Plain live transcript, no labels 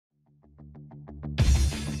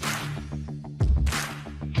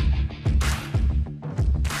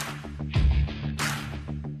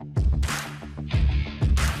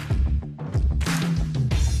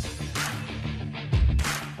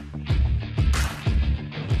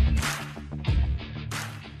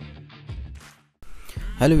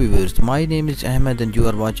Hello viewers, my name is Ahmed and you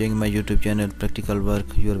are watching my YouTube channel Practical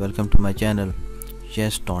Work. You are welcome to my channel.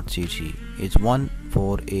 YESSS.CC is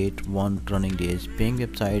 1481 running days paying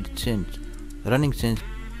website running since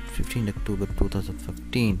 15 October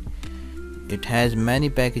 2015. It has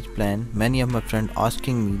many package plan. Many of my friends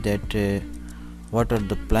asking me that what are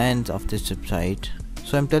the plans of this website.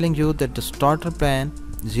 So I'm telling you that the starter plan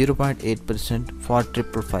 0.8% for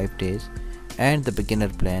 555 days and the beginner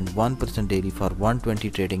plan 1% daily for 120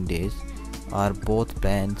 trading days are both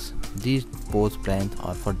plans. These both plans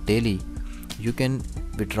are for daily. You can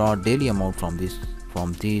withdraw daily amount from these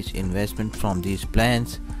investment from these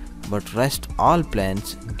plans, but rest all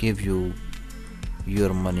plans give you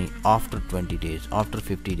your money after 20 days, after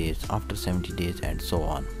 50 days, after 70 days and so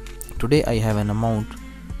on. Today I have an amount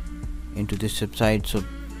into this website, so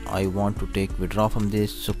I want to take withdraw from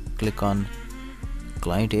this. So click on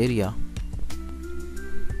client area.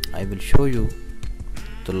 I will show you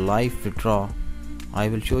the live withdraw. I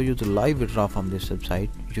will show you the live withdraw from this website.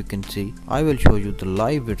 You can see I will show you the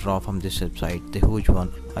live withdraw from this website, the huge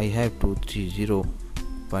one. I have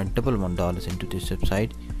 $230.11 into this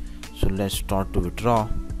website. So let's start to withdraw.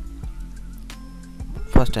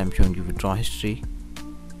 First I'm showing you withdraw history,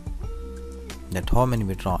 that how many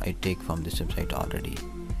withdraw I take from this website already.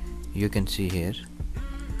 You can see here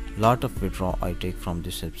lot of withdraw I take from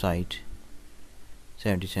this website.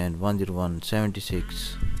 77, 101,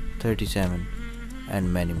 76, 37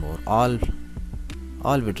 and many more. All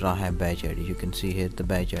withdraw have batch ID. You can see here the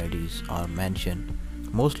batch IDs are mentioned.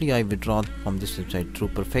 Mostly I withdraw from this website through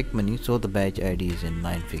Perfect Money, so the batch ID is in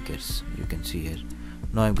 9 figures. You can see here.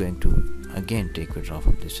 Now I'm going to again take withdraw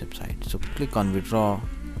from this website. So click on withdraw.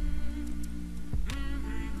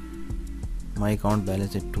 My account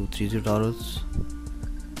balance is $230,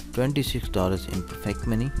 $26 in Perfect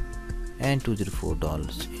Money and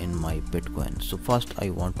 $204 in my Bitcoin. So first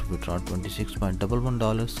I want to withdraw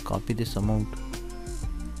 $26.11. Copy this amount,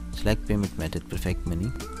 select payment method Perfect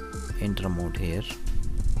Money, enter amount here,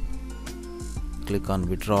 click on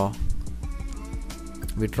withdraw.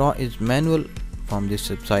 Withdraw is manual from this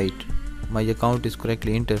website. My account is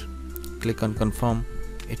correctly entered. Click on confirm.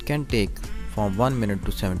 It can take from 1 minute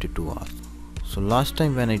to 72 hours. So last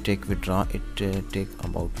time when I take withdraw, it take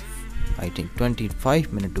about I think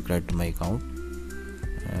 25 minutes to credit my account.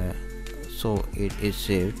 So it is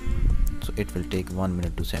saved, so it will take 1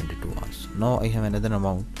 minute to 72 hours. Now I have another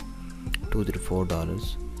amount,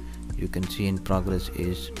 $234. You can see in progress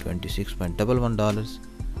is $26.11.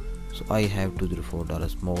 so I have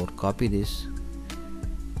 $234 more. Copy this,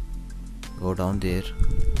 go down there,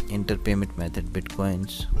 enter payment method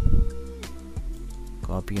Bitcoins,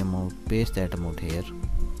 copy amount, paste that amount here.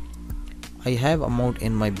 I have amount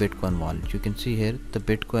in my Bitcoin wallet. You can see here the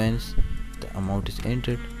Bitcoins, the amount is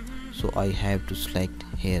entered, so I have to select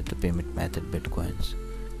here the payment method Bitcoins.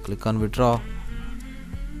 Click on withdraw.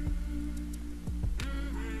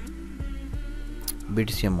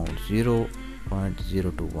 BTC amount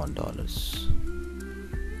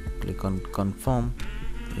 $0.021. Click on confirm.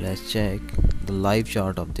 Let's check the live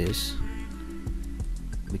chart of this,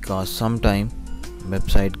 because sometime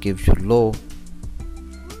website gives you low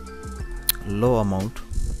amount.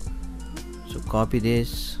 So copy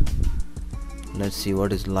this. Let's see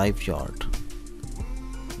what is live chart,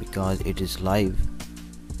 because it is live.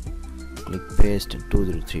 Click paste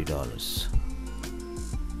 $203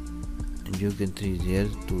 and you can see here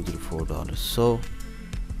 $204. so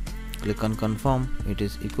click on confirm. It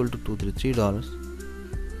is equal to $203.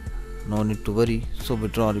 no need to worry. So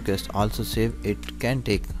withdraw request also save. It can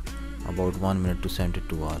take about 1 minute to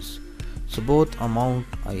 72 hours. So both amount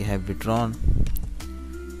I have withdrawn.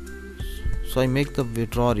 So I make the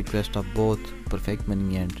withdraw request of both Perfect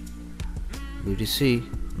Money and BTC.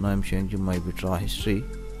 Now I'm showing you my withdraw history.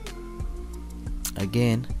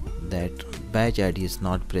 Again, that batch ID is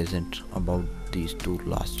not present about these two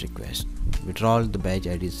last requests. Withdrawal, the batch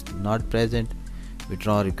ID is not present.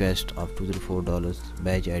 Withdraw request of $204,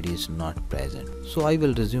 batch ID is not present. So I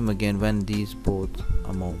will resume again when these both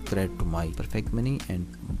amount credit to my Perfect Money and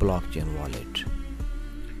blockchain wallet.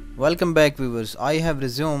 Welcome back viewers. I have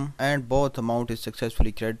resumed and both amount is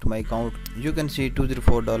successfully credited to my account. You can see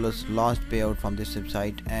 $204 last payout from this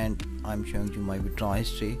website, and I'm showing you my withdraw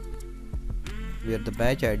history where the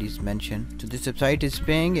batch ID is mentioned. So this website is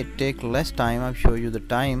paying, it take less time. I'll show you the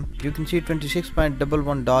time. You can see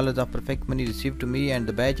 $26.11 of Perfect Money received to me and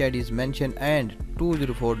the batch ID is mentioned, and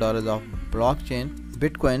 $204 of blockchain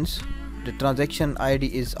Bitcoins. The transaction ID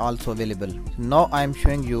is also available. Now I am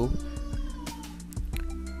showing you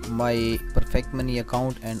my Perfect Money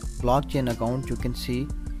account and blockchain account. You can see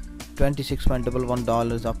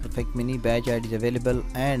 $26.11 of perfect mini badge ID is available,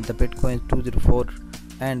 and the Bitcoin 204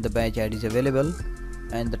 and the badge ID is available,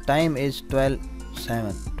 and the time is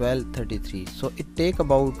 12:33. So it take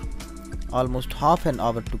about almost half an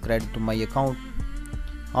hour to credit to my account,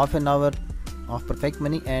 half an hour of perfect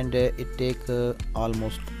money, and it take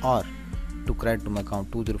almost hour to credit to my account,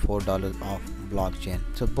 $204 of blockchain.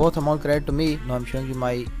 So both amount credit to me. Now I'm showing you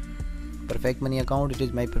my perfect money account. It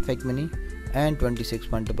is my perfect money, and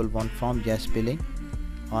 26.11 from YESS billing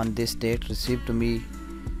on this date received to me,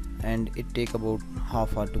 and it take about half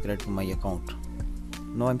hour to credit to my account.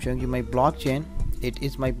 Now I'm showing you my blockchain. It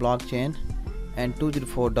is my blockchain and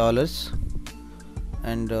 $204,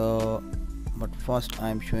 and but first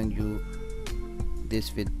I'm showing you this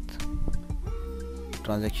with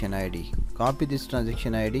transaction ID. Copy this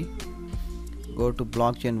transaction ID, go to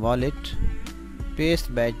blockchain wallet,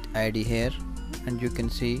 paste badge ID here, and you can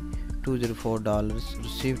see $204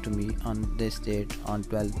 received to me on this date on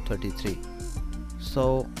 12:33. So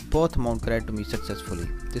both amount credit to me successfully.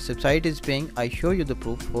 This website is paying. I show you the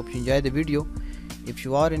proof. Hope you enjoy the video. If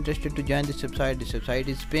you are interested to join this website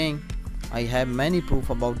is paying. I have many proof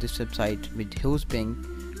about this website with who's paying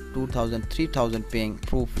 2,000, 3,000 paying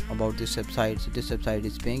proof about this website. So this website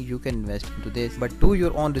is paying. You can invest into this, but do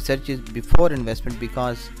your own researches before investment,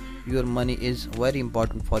 because your money is very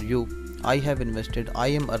important for you. I have invested, I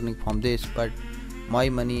am earning from this, but my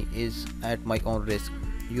money is at my own risk.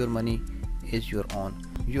 Your money is your own.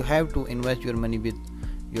 You have to invest your money with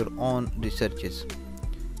your own researches.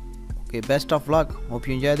 Okay, best of luck. Hope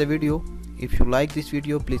you enjoy the video. If you like this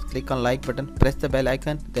video, please click on like button, press the bell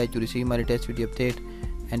icon that you receive my latest video update,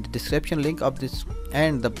 and the description link of this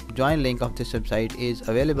and the join link of this website is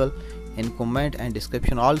available in comment and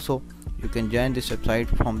description. Also you can join this website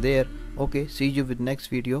from there. Okay, see you with next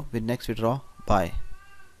video with next withdraw. Bye.